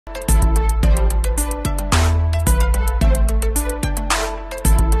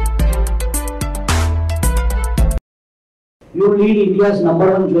You read India's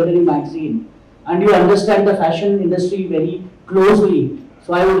 #1 jewelry magazine and you understand the fashion industry very closely.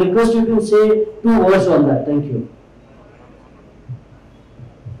 So I would request you to say 2 words on that. Thank you.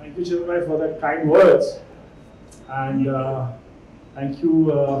 Thank you, Chirumai, for the kind words. And thank you,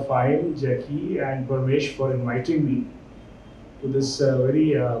 Fahim, Jackie, and Parmesh for inviting me to this very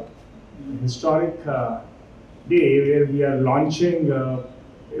historic day where we are launching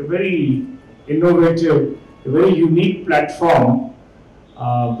a very innovative, a very unique platform,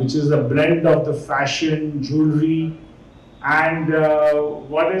 which is a blend of the fashion, jewelry, and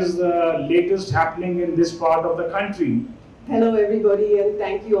what is the latest happening in this part of the country. Hello everybody, and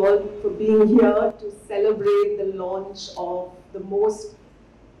thank you all for being here to celebrate the launch of the most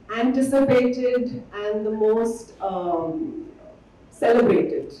anticipated and the most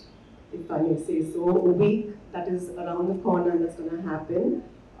celebrated, if I may say so, a week that is around the corner and that's going to happen.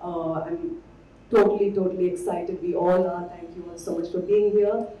 I'm totally excited. We all are. Thank you all so much for being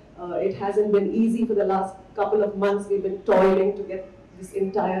here. It hasn't been easy for the last couple of months. We've been toiling to get this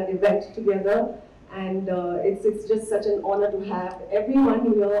entire event together. And it's just such an honor to have everyone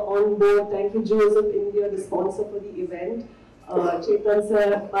here on board. Thank you, Jewels of India, the sponsor for the event. Chetan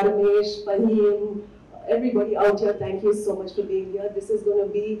sir, Parmesh, Fahim, everybody out here, thank you so much for being here. This is going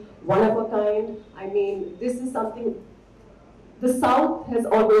to be one of a kind. I mean, this is something, the South has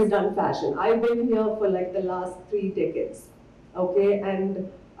always done fashion. I've been here for like the last 3 decades, okay?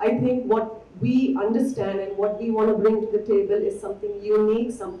 And I think what we understand and what we want to bring to the table is something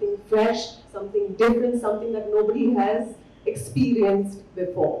unique, something fresh, something different, something that nobody has experienced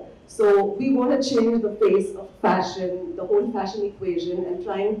before. So we want to change the face of fashion, the whole fashion equation, and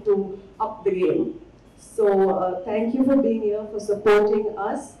trying to up the game. So thank you for being here, for supporting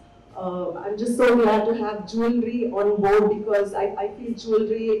us. I'm just so glad to have jewelry on board because I feel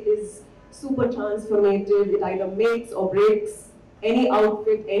jewelry is super transformative. It either makes or breaks any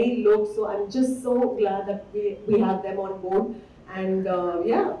outfit, any look. So I'm just so glad that we have them on board. And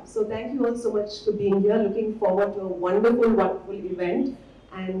yeah, so thank you all so much for being here. Looking forward to a wonderful event.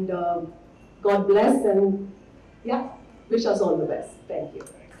 And God bless, and yeah, wish us all the best. Thank you.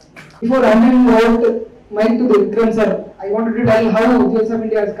 Before handing over mic to the Vikram sir, I wanted to tell how Jewels of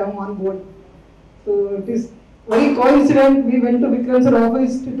India has come on board. So it is very coincident. We went to Vikram sir's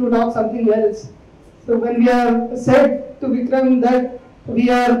office to talk something else. So when we are said to Vikram that we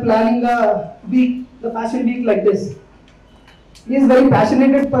are planning a week, the fashion week like this. He is a very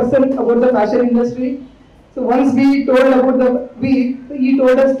passionate person about the fashion industry. So once we told about the week, he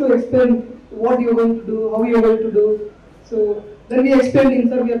told us to explain what you are going to do, how you are going to do. So then we explained him,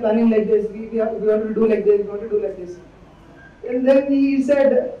 sir, we are planning like this, we want to do like this, we want to do like this. And then he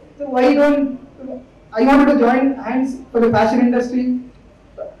said, so why don't, I wanted to join hands for the fashion industry.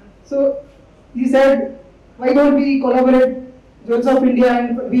 So he said, why don't we collaborate Jewels of India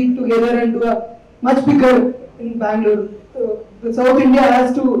and week together and do a much bigger in Bangalore. So the South India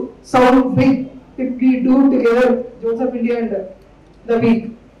has to sound big if we do together Jewels of India and the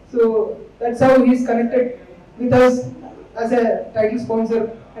week. So that's how he's connected with us as a title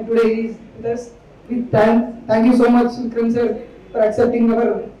sponsor, and today he's with us. We thank you so much, Vikram sir, for accepting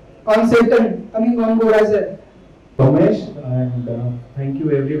our concept and coming on board as a Ramesh, and thank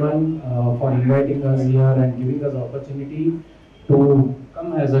you everyone for inviting us here and giving us the opportunity to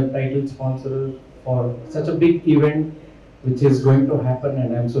come as a title sponsor for such a big event which is going to happen,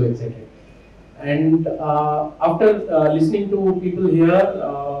 and I'm so excited. And after listening to people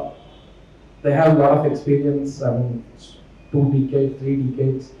here, they have a lot of experience, I mean 2 decades, 3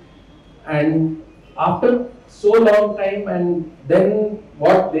 decades, and after so long time, and then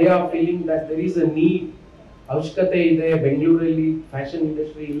what they are feeling that there is a need, ಅವಶ್ಯಕತೆ ಇದೆ ಬೆಂಗಳೂರಲ್ಲಿ fashion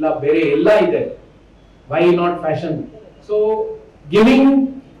industry ಇಲ್ಲ ಬೇರೆ ಎಲ್ಲ ಇದೆ, why not fashion? So giving,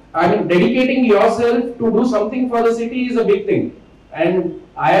 I mean dedicating yourself to do something for the city is a big thing, and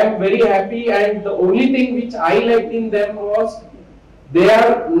I am very happy. And the only thing which I liked in them was they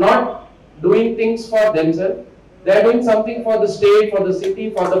are not doing things for themselves, they are doing something for the state, for the city,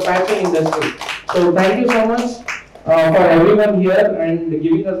 for the fashion industry. So thank you so much for everyone here and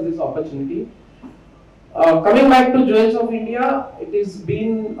giving us this opportunity. Coming back to Jewels of India, it has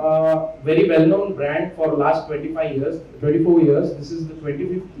been a very well-known brand for last 24 years. This is the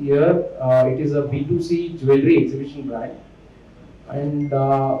 25th year. It is a B2C jewelry exhibition brand. And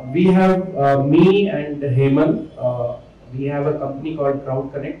we have me and Heyman, we have a company called Crowd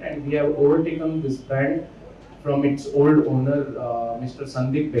Connect, and we have overtaken this brand from its old owner, Mr.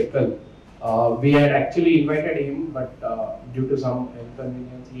 Sandeep Bekal. We had actually invited him, but due to some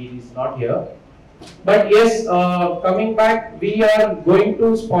inconvenience, he is not here. But yes, coming back, we are going to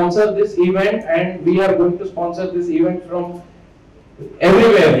sponsor this event, and we are going to sponsor this event from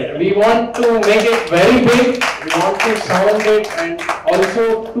everywhere. We want to make it very big. We want to sound it, and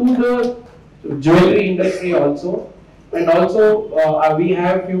also to the jewelry industry also. And also we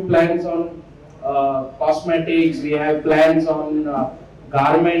have few plans on cosmetics. We have plans on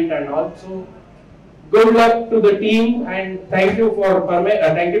garment, and also good luck to the team, and thank you for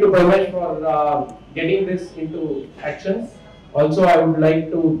thank you to Parmesh for getting this into action. Also, I would like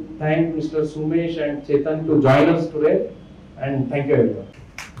to thank Mr. Sumesh and Chetan to join us today, and thank you everyone.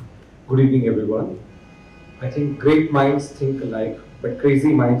 Good evening, everyone. I think great minds think alike, but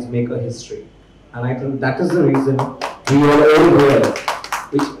crazy minds make a history. And I think that is the reason we are all here,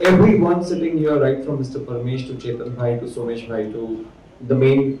 which everyone sitting here, right from Mr. Parmesh to Chetan Bhai to Somesh Bhai to the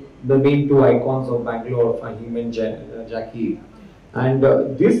main two icons of Bangalore, Fahim and Jackie. And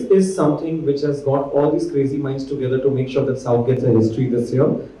this is something which has got all these crazy minds together to make sure that South gets a history this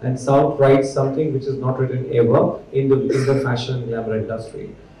year, and South writes something which is not written ever in the fashion and glamour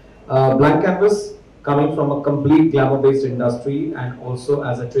industry. Blackcanvas, coming from a complete glamour-based industry, and also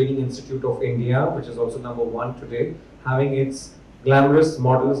as a training institute of India, which is also #1 today, having its glamorous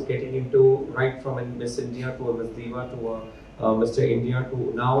models getting into right from a Miss India to a Miss Diva to a Mr. India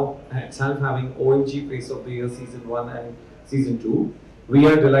to now itself having OMG Face of the Year Season 1 and Season 2. We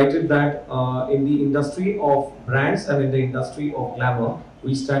are delighted that in the industry of brands and in the industry of glamour,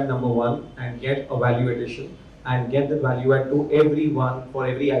 we stand #1 and get a value addition and get the value add to everyone for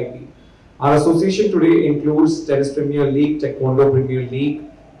every IP. Our association today includes Tennis Premier League, Taekwondo Premier League.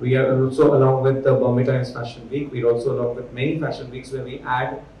 We are also along with the Bombay Times Fashion Week. We are also along with many fashion weeks where we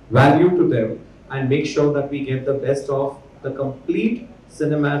add value to them and make sure that we get the best of the complete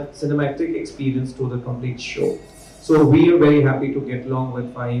cinematic experience to the complete show. So we are very happy to get along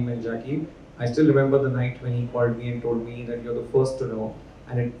with Fahim and Jackie. I still remember the night when he called me and told me that you're the first to know,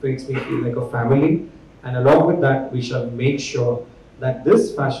 and it makes me feel like a family. And along with that, we shall make sure that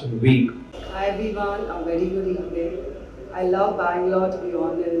this fashion week. Hi everyone, a very good evening. I love Bangalore, to be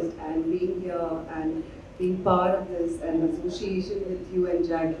honest, and being here and being part of this and association with you and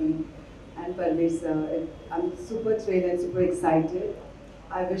Jackie and Parmesh. I'm super thrilled and super excited.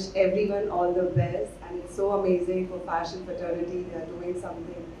 I wish everyone all the best, and it's so amazing for fashion fraternity. They are doing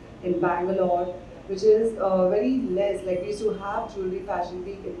something in Bangalore, which is very less. Like we used to have Jewelry Fashion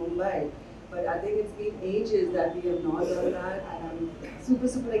Week in Mumbai, but I think it's been ages that we have not done that, and I'm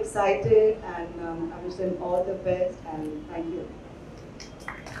super excited, and I wish them all the best, and thank you.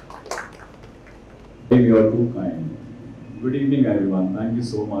 You are too kind. Good evening, everyone. Thank you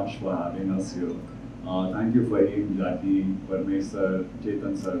so much for having us here. Thank you, Fahim, Jackie, Parmesh sir,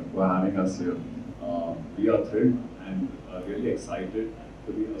 Chetan sir, for having us here. We are thrilled and really excited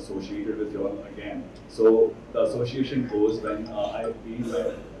to be associated with you all again. So the association goes when we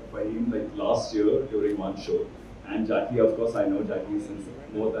met Fahim like last year during one show, and Jackie, of course, I know Jackie since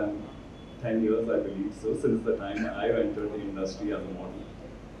more than 10 years, I believe. So since the time I entered the industry as a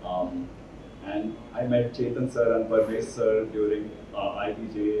model. And I met Chetan sir and Parmesh sir during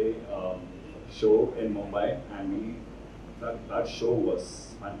IBJ show in Mumbai, and that show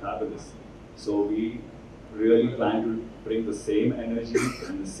was fantabulous. So we really plan to bring the same energy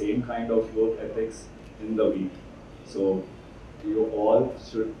and the same kind of work ethics in the week. So you all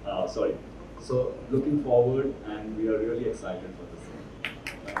should, so looking forward, and we are really excited for this.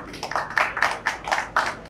 Thank you.